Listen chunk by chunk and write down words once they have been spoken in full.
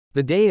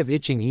The Day of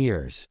Itching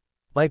Ears.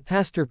 By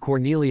Pastor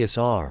Cornelius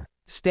R.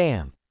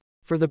 Stam.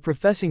 For the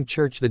professing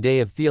church, the day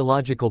of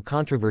theological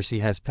controversy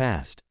has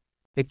passed.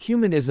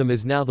 Ecumenism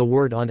is now the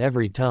word on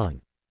every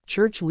tongue.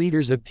 Church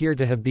leaders appear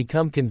to have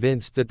become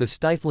convinced that the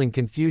stifling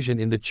confusion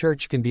in the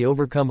church can be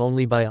overcome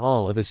only by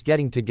all of us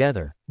getting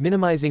together,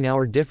 minimizing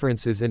our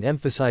differences and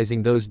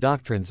emphasizing those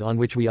doctrines on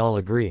which we all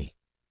agree.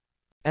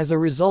 As a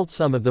result,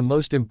 some of the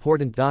most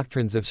important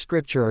doctrines of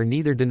Scripture are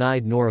neither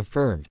denied nor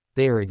affirmed,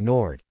 they are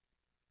ignored.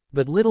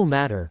 But little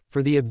matter,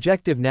 for the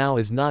objective now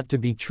is not to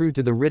be true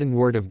to the written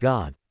Word of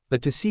God,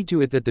 but to see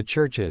to it that the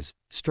church is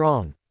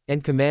strong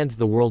and commands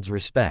the world's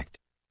respect.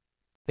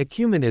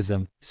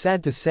 Ecumenism,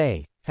 sad to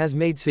say, has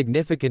made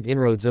significant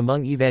inroads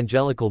among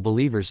evangelical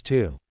believers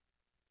too.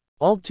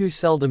 All too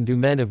seldom do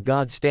men of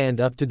God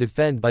stand up to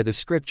defend by the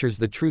Scriptures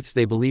the truths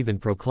they believe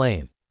and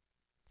proclaim.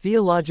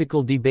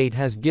 Theological debate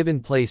has given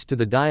place to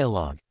the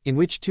dialogue, in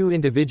which two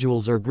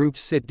individuals or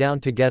groups sit down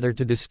together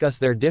to discuss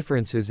their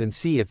differences and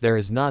see if there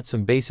is not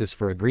some basis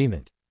for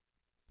agreement.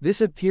 This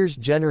appears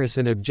generous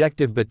and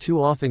objective, but too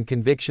often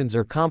convictions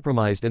are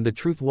compromised and the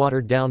truth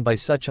watered down by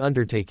such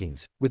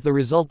undertakings, with the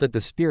result that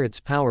the Spirit's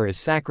power is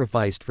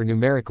sacrificed for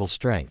numerical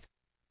strength.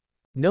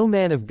 No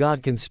man of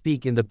God can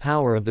speak in the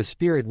power of the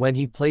Spirit when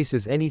he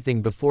places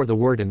anything before the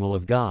Word and will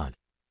of God.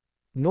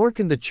 Nor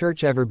can the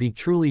church ever be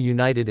truly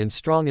united and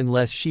strong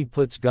unless she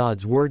puts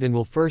God's word and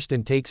will first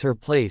and takes her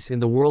place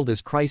in the world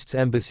as Christ's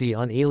embassy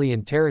on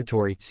alien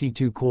territory. See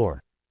 2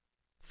 Cor.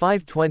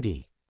 5:20.